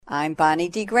I'm Bonnie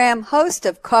D. Graham, host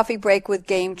of Coffee Break with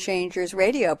Game Changers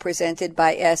Radio, presented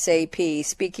by SAP,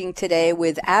 speaking today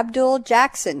with Abdul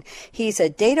Jackson. He's a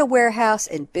data warehouse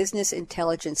and business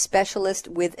intelligence specialist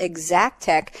with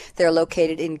Exactech. They're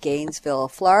located in Gainesville,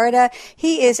 Florida.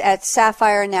 He is at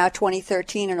Sapphire Now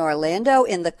 2013 in Orlando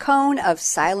in the Cone of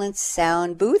Silence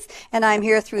Sound booth, and I'm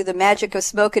here through the magic of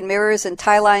smoke and mirrors and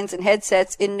tie lines and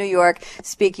headsets in New York,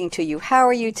 speaking to you. How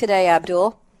are you today,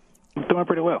 Abdul? I'm doing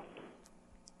pretty well.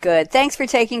 Good. Thanks for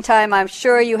taking time. I'm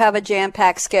sure you have a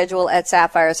jam-packed schedule at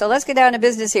Sapphire. So let's get down to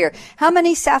business here. How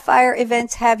many Sapphire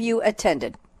events have you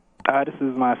attended? This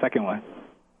is my second one.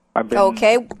 I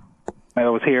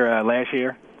was here last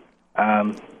year,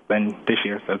 then this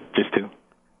year, so just two.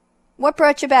 What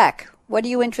brought you back? What are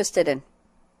you interested in?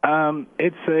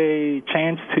 It's a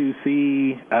chance to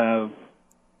see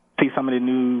some of the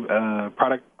new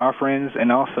product offerings,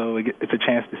 and also it's a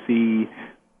chance to see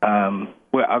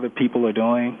what other people are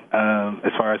doing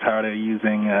as far as how they're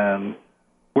using.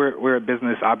 We're a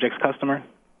business objects customer,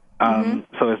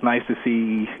 so it's nice to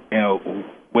see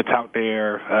what's out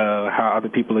there, how other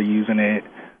people are using it.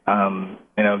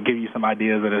 Give you some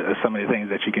ideas of some of the things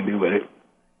that you can do with it.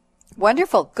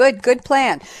 Wonderful. Good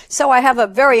plan. So I have a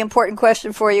very important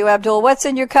question for you, Abdul. What's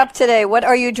in your cup today? What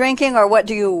are you drinking, or what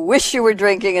do you wish you were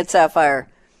drinking at Sapphire?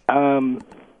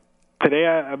 Today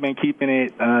I've been keeping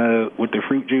it with the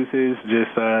fruit juices,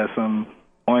 just some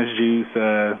orange juice,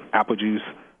 apple juice.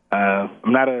 I'm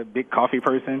not a big coffee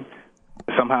person.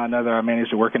 Somehow or another, I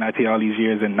managed to work in IT all these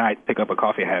years and not pick up a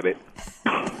coffee habit.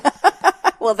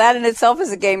 Well, that in itself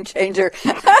is a game changer.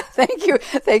 Thank you.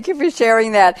 Thank you for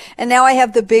sharing that. And now I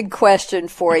have the big question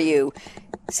for you.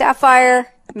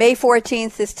 Sapphire, May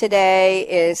 14th is today,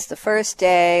 is the first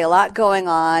day, a lot going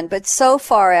on. But so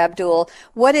far, Abdul,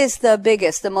 what is the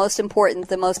biggest, the most important,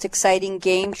 the most exciting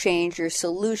game changer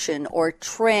solution or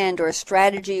trend or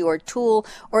strategy or tool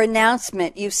or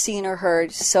announcement you've seen or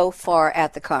heard so far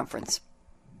at the conference?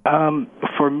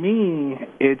 For me,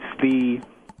 it's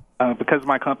because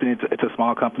my company, it's a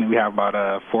small company. We have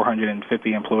about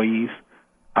 450 employees.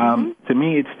 To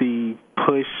me, it's the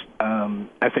push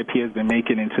SAP has been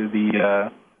making into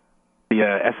the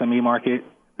SME market,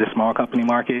 the small company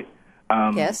market.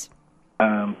 Yes.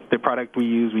 The product we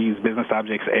use Business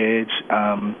Objects Edge,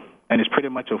 and it's pretty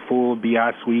much a full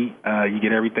BI suite. You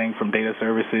get everything from data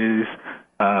services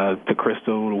to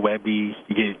Crystal to Webby.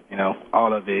 You get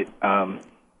all of it,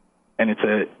 and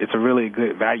it's a really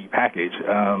good value package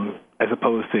as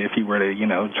opposed to if you were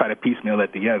to try to piecemeal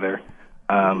it together.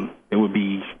 It would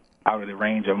be out of the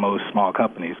range of most small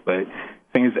companies, but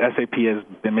things SAP has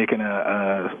been making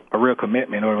a real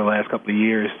commitment over the last couple of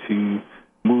years to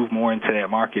move more into that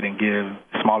market and give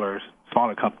smaller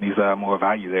companies more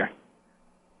value there.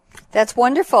 That's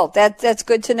wonderful. That's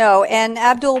good to know. And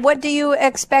Abdul, what do you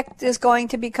expect is going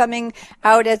to be coming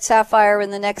out at Sapphire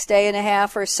in the next day and a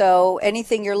half or so?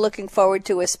 Anything you're looking forward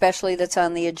to, especially that's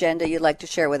on the agenda, you'd like to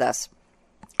share with us?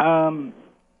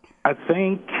 I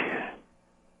think,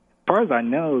 as far as I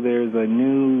know, there's a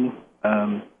new.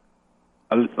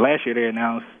 Last year they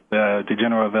announced the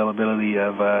general availability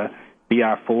of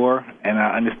BI4, and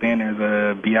I understand there's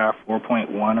a BI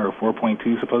 4.1 or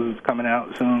 4.2 supposed to be coming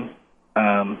out soon.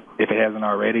 If it hasn't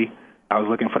already, I was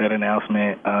looking for that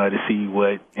announcement to see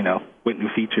what new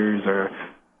features or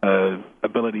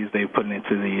abilities they've put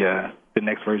into the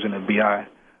next version of BI.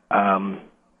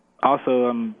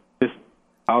 Also, just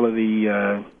all of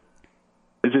the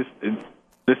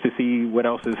just to see what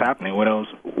else is happening,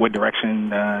 what direction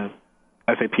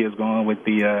SAP is going with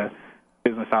the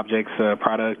Business Objects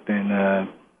product, and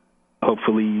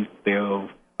hopefully they'll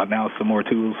announce some more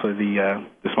tools for the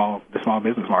small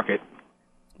business market.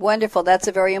 Wonderful. That's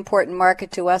a very important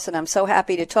market to us, and I'm so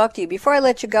happy to talk to you. Before I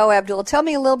let you go, Abdul, tell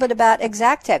me a little bit about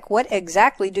Exactech. What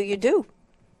exactly do you do?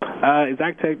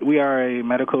 Exactotech, we are a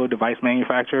medical device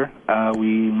manufacturer.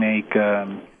 We make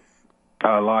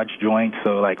large joints,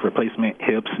 so like replacement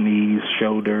hips, knees,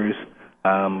 shoulders.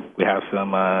 We have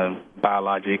some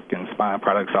biologic and spine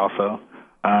products also.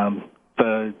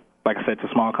 Like I said, it's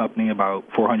a small company, about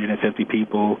 450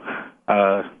 people.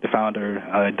 The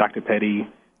founder, Dr. Petty,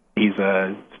 he's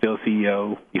still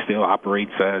CEO. He still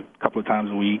operates a couple of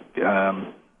times a week.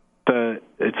 We're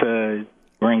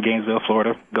in Gainesville,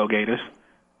 Florida. Go Gators.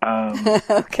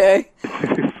 Okay.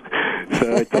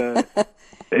 So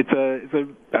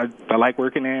I like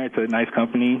working there. It's a nice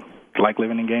company. I like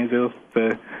living in Gainesville. It's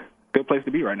a good place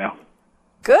to be right now.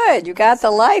 Good. You got the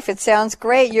life. It sounds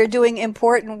great. You're doing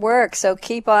important work. So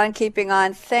keep on keeping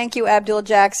on. Thank you, Abdul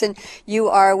Jackson. You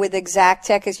are with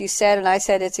Exactech, as you said, and I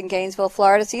said it's in Gainesville,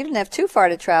 Florida, so you didn't have too far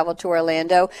to travel to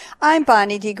Orlando. I'm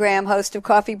Bonnie D. Graham, host of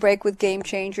Coffee Break with Game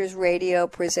Changers Radio,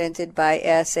 presented by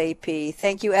SAP.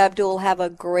 Thank you, Abdul. Have a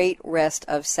great rest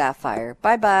of Sapphire.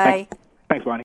 Bye-bye. Thanks, Bonnie.